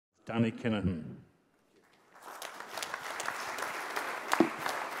Danny Kinahan.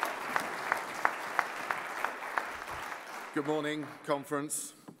 Good morning,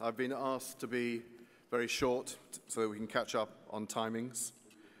 conference. I've been asked to be very short so that we can catch up on timings.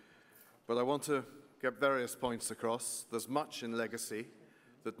 But I want to get various points across. There's much in legacy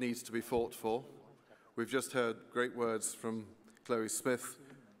that needs to be fought for. We've just heard great words from Chloe Smith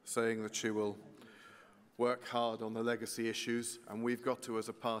saying that she will work hard on the legacy issues, and we've got to, as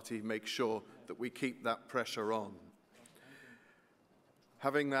a party, make sure that we keep that pressure on.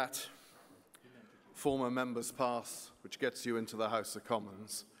 Having that former member's pass, which gets you into the House of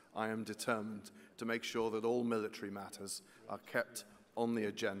Commons, I am determined to make sure that all military matters are kept on the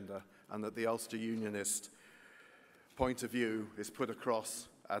agenda and that the Ulster Unionist point of view is put across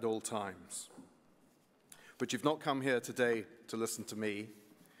at all times. But you've not come here today to listen to me.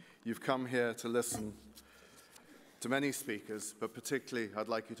 You've come here to listen to many speakers, but particularly I'd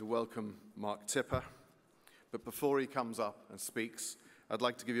like you to welcome Mark Tipper. But before he comes up and speaks, I'd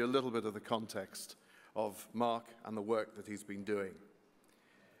like to give you a little bit of the context of Mark and the work that he's been doing.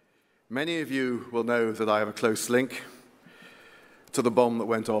 Many of you will know that I have a close link to the bomb that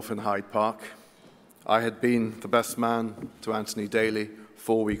went off in Hyde Park. I had been the best man to Anthony Daly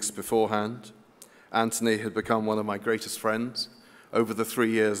 4 weeks beforehand. Anthony had become one of my greatest friends over the 3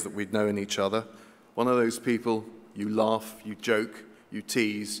 years that we'd known each other. One of those people, you laugh, you joke, you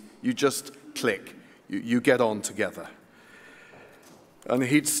tease, you just click, you get on together. And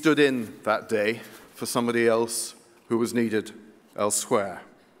he'd stood in that day for somebody else who was needed elsewhere.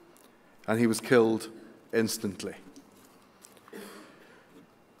 And he was killed instantly.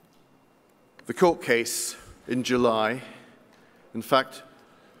 The court case in July, in fact,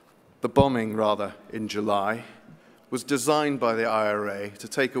 the bombing rather in July, was designed by the IRA to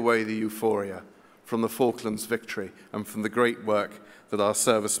take away the euphoria from the Falklands victory and from the great work that our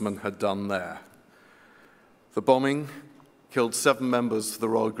servicemen had done there. The bombing killed 7 members of the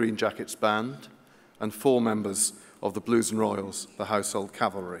Royal Greenjackets band and 4 members of the Blues and Royals, the household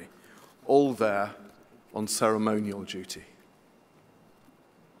cavalry, all there on ceremonial duty.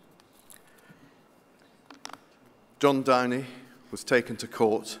 John Downey was taken to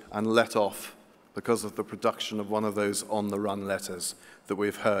court and let off because of the production of one of those on-the-run letters that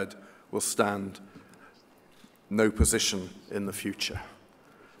we've heard will stand no position in the future.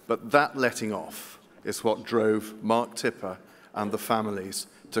 But that letting off is what drove Mark Tipper and the families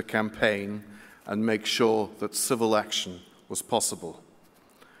to campaign and make sure that civil action was possible.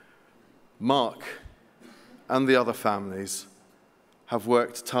 Mark and the other families have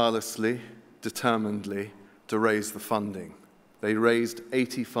worked tirelessly, determinedly to raise the funding. They raised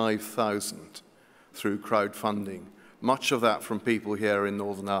 85,000 through crowdfunding, much of that from people here in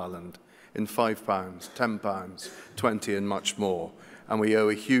Northern Ireland, in £5, £10, 20 and much more. And we owe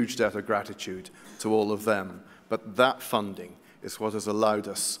a huge debt of gratitude to all of them. But that funding is what has allowed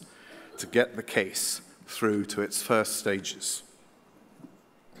us to get the case through to its first stages.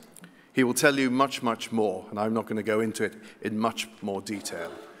 He will tell you much, much more, and I'm not going to go into it in much more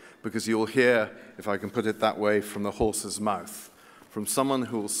detail, because you'll hear, if I can put it that way, from the horse's mouth, from someone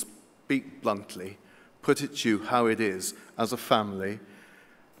who will speak bluntly, put it to you how it is as a family,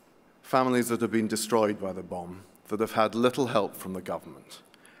 families that have been destroyed by the bomb, that have had little help from the government.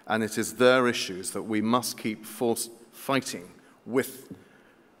 And it is their issues that we must keep fighting with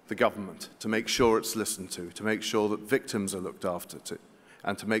the government to make sure it's listened to make sure that victims are looked after,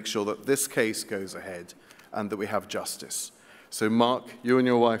 and to make sure that this case goes ahead and that we have justice. So Mark, you and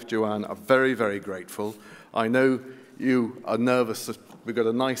your wife Joanne are very, very grateful. I know you are nervous that we've got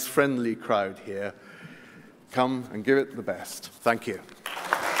a nice friendly crowd here. Come and give it the best. Thank you.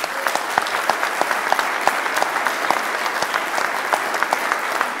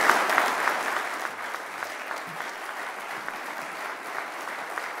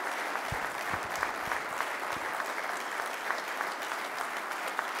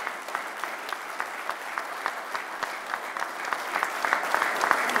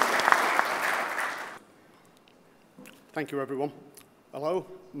 Thank you, everyone. Hello,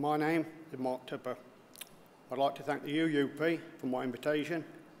 my name is Mark Tipper. I'd like to thank the UUP for my invitation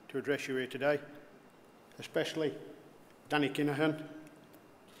to address you here today, especially Danny Kinahan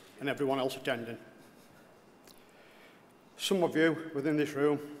and everyone else attending. Some of you within this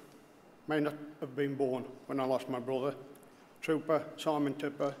room may not have been born when I lost my brother, Trooper Simon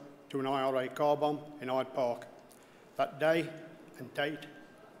Tipper, to an IRA car bomb in Hyde Park. That day and date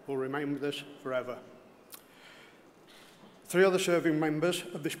will remain with us forever. 3 other serving members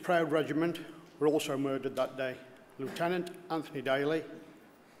of this proud regiment were also murdered that day. Lieutenant Anthony Daly,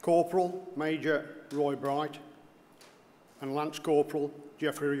 Corporal Major Roy Bright, and Lance Corporal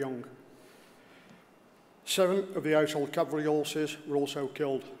Geoffrey Young. 7 of the household cavalry horses were also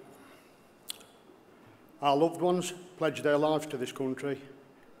killed. Our loved ones pledged their lives to this country,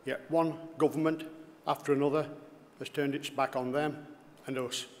 yet one government after another has turned its back on them and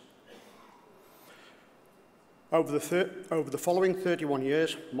us. Over the following 31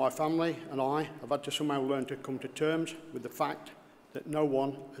 years, my family and I have had to somehow learn to come to terms with the fact that no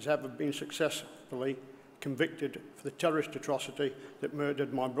one has ever been successfully convicted for the terrorist atrocity that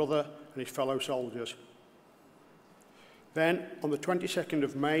murdered my brother and his fellow soldiers. Then, on the 22nd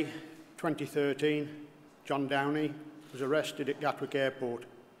of May 2013, John Downey was arrested at Gatwick Airport.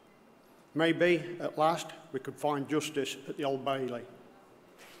 Maybe, at last, we could find justice at the Old Bailey.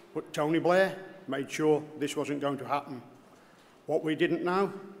 But Tony Blair made sure this wasn't going to happen. What we didn't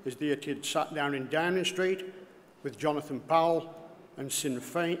know is that he had sat down in Downing Street with Jonathan Powell and Sinn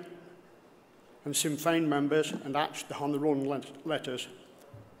Féin members and hatched the on the run letters,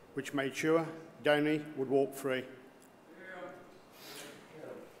 which made sure Downey would walk free.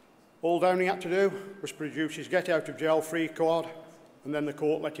 All Downey had to do was produce his get-out-of-jail-free card, and then the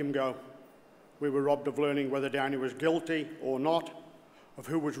court let him go. We were robbed of learning whether Downey was guilty or not, of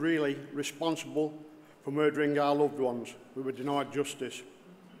who was really responsible for murdering our loved ones. We were denied justice.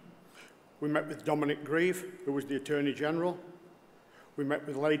 We met with Dominic Grieve, who was the Attorney General. We met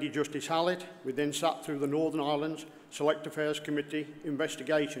with Lady Justice Hallett. We then sat through the Northern Ireland Select Affairs Committee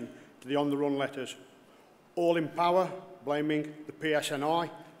investigation to the on-the-run letters, all in power, blaming the PSNI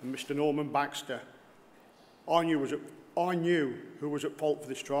and Mr. Norman Baxter. I knew who was at fault for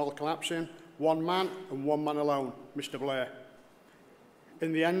this trial collapsing, one man and one man alone, Mr. Blair.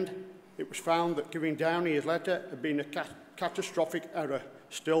 In the end, it was found that giving Downey his letter had been a catastrophic error.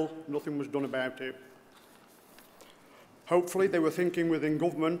 Still, nothing was done about it. Hopefully, they were thinking within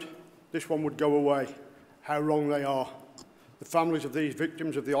government this one would go away. How wrong they are. The families of these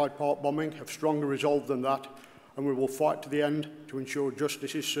victims of the Hyde Park bombing have stronger resolve than that, and we will fight to the end to ensure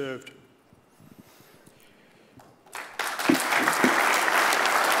justice is served.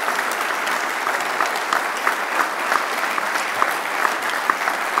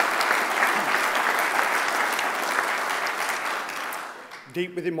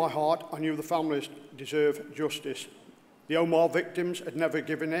 Deep within my heart, I knew the families deserve justice. The Omar victims had never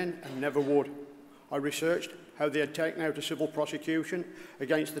given in and never would. I researched how they had taken out a civil prosecution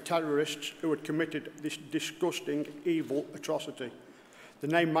against the terrorists who had committed this disgusting, evil atrocity. The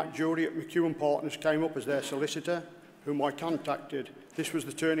name Matt Jury at McEwan Partners came up as their solicitor, whom I contacted. This was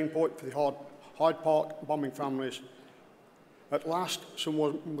the turning point for the Hyde Park bombing families. At last,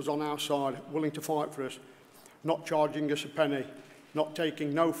 someone was on our side, willing to fight for us, not charging us a penny, not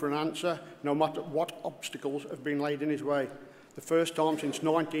taking no for an answer, no matter what obstacles have been laid in his way. The first time since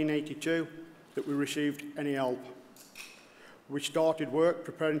 1982 that we received any help. We started work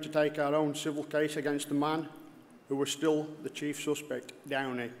preparing to take our own civil case against the man who was still the chief suspect,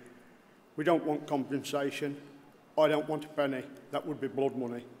 Downey. We don't want compensation. I don't want a penny. That would be blood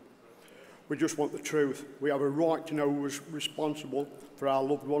money. We just want the truth. We have a right to know who was responsible for our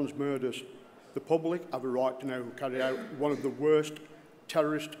loved ones' murders. The public have a right to know who carried out one of the worst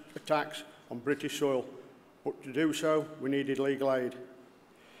terrorist attacks on British soil. But to do so, we needed legal aid.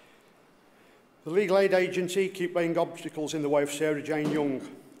 The Legal Aid Agency keep laying obstacles in the way of Sarah Jane Young,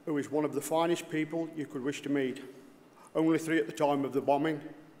 who is one of the finest people you could wish to meet. Only 3 at the time of the bombing,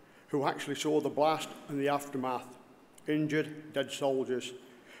 who actually saw the blast and the aftermath. Injured, dead soldiers.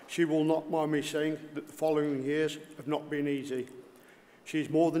 She will not mind me saying that the following years have not been easy. She is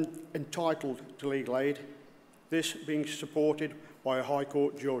more than entitled to legal aid, this being supported by a High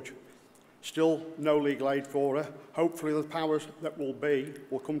Court judge. Still no legal aid for her. Hopefully the powers that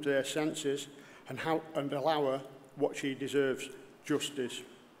will come to their senses and allow her what she deserves, justice.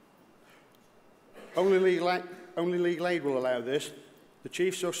 Only legal aid will allow this. The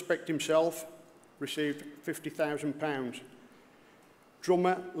chief suspect himself received £50,000.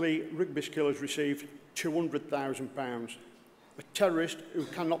 Drummer Lee Rigbyskillers received £200,000. A terrorist who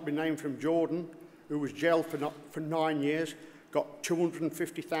cannot be named from Jordan, who was jailed for 9 years, got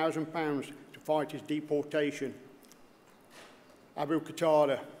 £250,000 to fight his deportation. Abu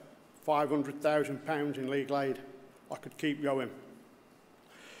Qatada, £500,000 in legal aid. I could keep going.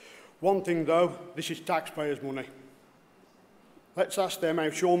 One thing though, this is taxpayers' money. Let's ask them how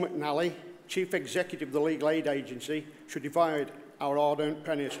Sean McNally, Chief Executive of the Legal Aid Agency, should divide our hard-earned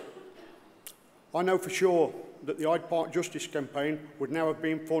pennies. I know for sure that the Hyde Park Justice Campaign would now have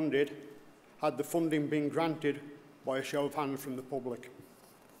been funded had the funding been granted by a show of hands from the public.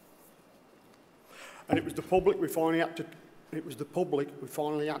 And it was the public we finally had to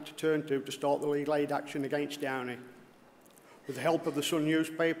turn to start the legal aid action against Downey. With the help of the Sun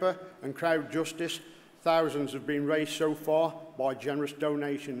newspaper and crowd justice, thousands have been raised so far by generous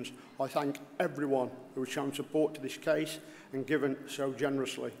donations. I thank everyone who has shown support to this case and given so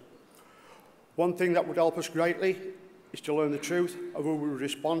generously. One thing that would help us greatly is to learn the truth of who was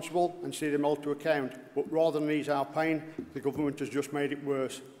responsible and see them held to account. But rather than ease our pain, the government has just made it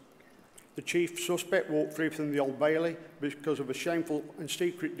worse. The chief suspect walked free from the Old Bailey because of a shameful and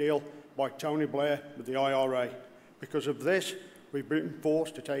secret deal by Tony Blair with the IRA. Because of this, we've been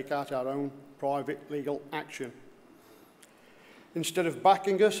forced to take out our own private legal action. Instead of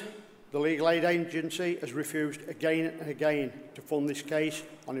backing us, the legal aid agency has refused again and again to fund this case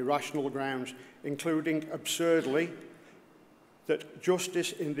on irrational grounds, including, absurdly, that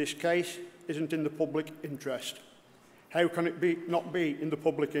justice in this case isn't in the public interest. How can it not be in the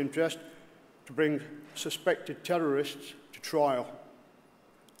public interest to bring suspected terrorists to trial?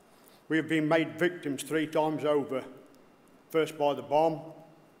 We have been made victims 3 times over, first by the bomb,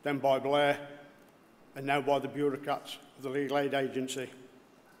 then by Blair, and now by the bureaucrats of the legal aid agency.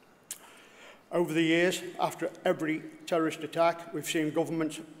 Over the years, after every terrorist attack, we've seen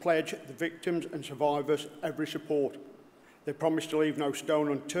governments pledge the victims and survivors every support. They promise to leave no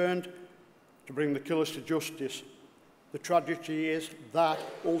stone unturned to bring the killers to justice. The tragedy is that,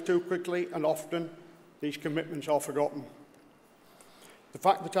 all too quickly and often, these commitments are forgotten. The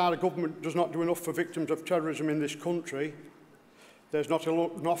fact that our government does not do enough for victims of terrorism in this country, there's not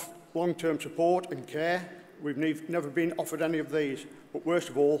enough long-term support and care. We've never been offered any of these. But worst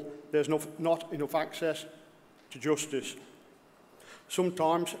of all, there's not enough access to justice.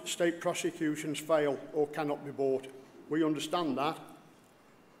 Sometimes state prosecutions fail or cannot be bought. We understand that.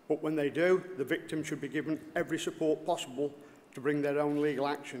 But when they do, the victims should be given every support possible to bring their own legal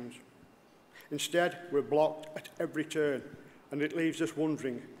actions. Instead, we're blocked at every turn, and it leaves us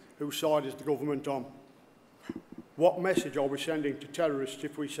wondering whose side is the government on. What message are we sending to terrorists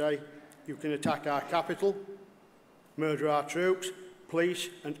if we say, you can attack our capital, murder our troops, police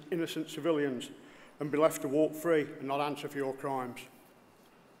and innocent civilians, and be left to walk free and not answer for your crimes?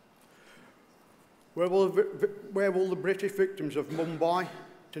 Where will the British victims of Mumbai,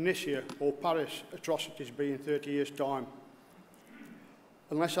 Tunisia or Paris atrocities be in 30 years' time?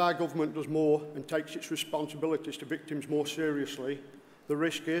 Unless our government does more and takes its responsibilities to victims more seriously, the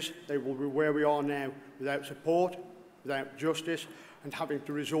risk is they will be where we are now, without support, without justice, and having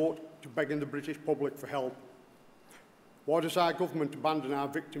to resort to begging the British public for help. Why does our government abandon our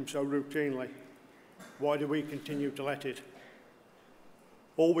victims so routinely? Why do we continue to let it?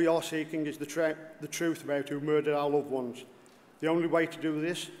 All we are seeking is the truth about who murdered our loved ones. The only way to do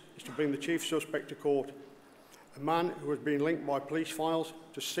this is to bring the chief suspect to court, a man who has been linked by police files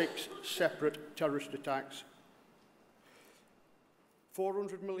to 6 separate terrorist attacks.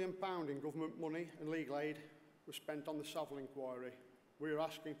 £400 million in government money and legal aid was spent on the Savile inquiry. We are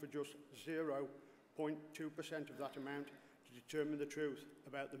asking for just 0.2% of that amount to determine the truth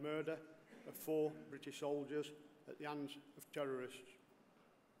about the murder of 4 British soldiers at the hands of terrorists.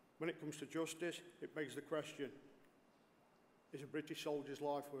 When it comes to justice, it begs the question, is a British soldier's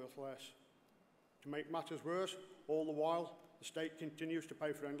life worth less? To make matters worse, all the while, the state continues to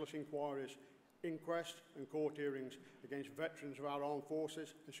pay for endless inquiries, inquests and court hearings against veterans of our armed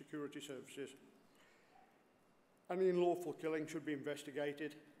forces and security services. Any unlawful killing should be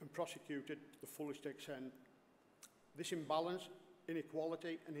investigated and prosecuted to the fullest extent. This imbalance,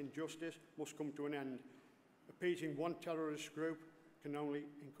 inequality and injustice must come to an end. Appeasing one terrorist group can only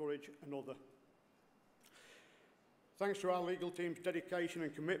encourage another. Thanks to our legal team's dedication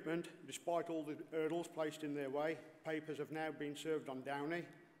and commitment, despite all the hurdles placed in their way, papers have now been served on Downey.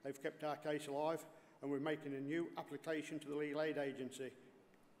 They've kept our case alive, and we're making a new application to the Legal Aid Agency.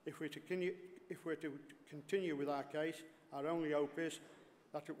 If we're to continue with our case, our only hope is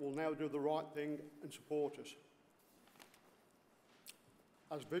that it will now do the right thing and support us.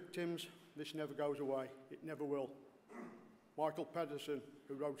 As victims, this never goes away. It never will. Michael Pedersen,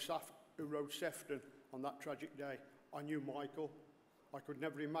 who rode Sefton on that tragic day, I knew Michael. I could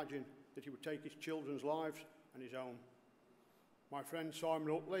never imagine that he would take his children's lives and his own. My friend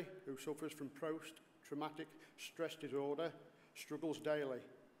Simon Utley, who suffers from post-traumatic stress disorder, struggles daily.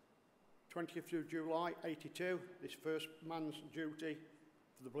 20th of July, 82, this first man's duty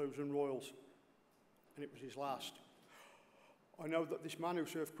for the Blues and Royals, and it was his last. I know that this man who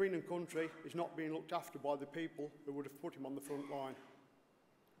served Queen and country is not being looked after by the people who would have put him on the front line.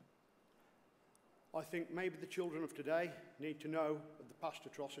 I think maybe the children of today need to know of the past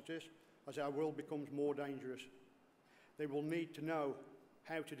atrocities as our world becomes more dangerous. They will need to know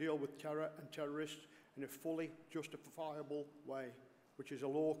how to deal with terror and terrorists in a fully justifiable way, which is a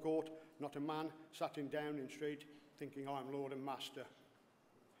law court, not a man sat in Downing Street thinking I'm Lord and Master.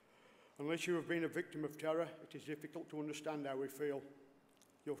 Unless you have been a victim of terror, it is difficult to understand how we feel.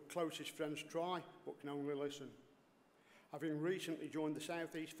 Your closest friends try, but can only listen. Having recently joined the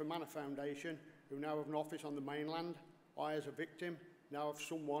South East Fermanagh Foundation, who now have an office on the mainland, I, as a victim, now have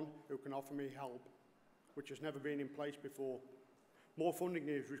someone who can offer me help, which has never been in place before. More funding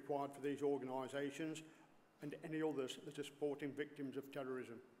is required for these organisations and any others that are supporting victims of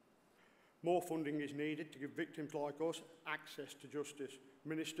terrorism. More funding is needed to give victims like us access to justice.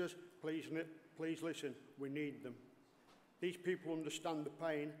 Ministers, please listen, we need them. These people understand the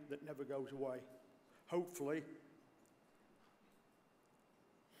pain that never goes away. Hopefully,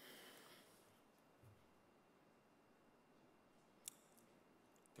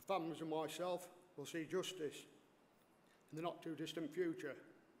 the families and myself will see justice in the not too distant future.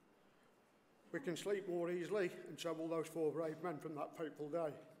 We can sleep more easily, and so will those 4 brave men from that fateful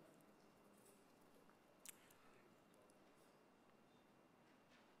day.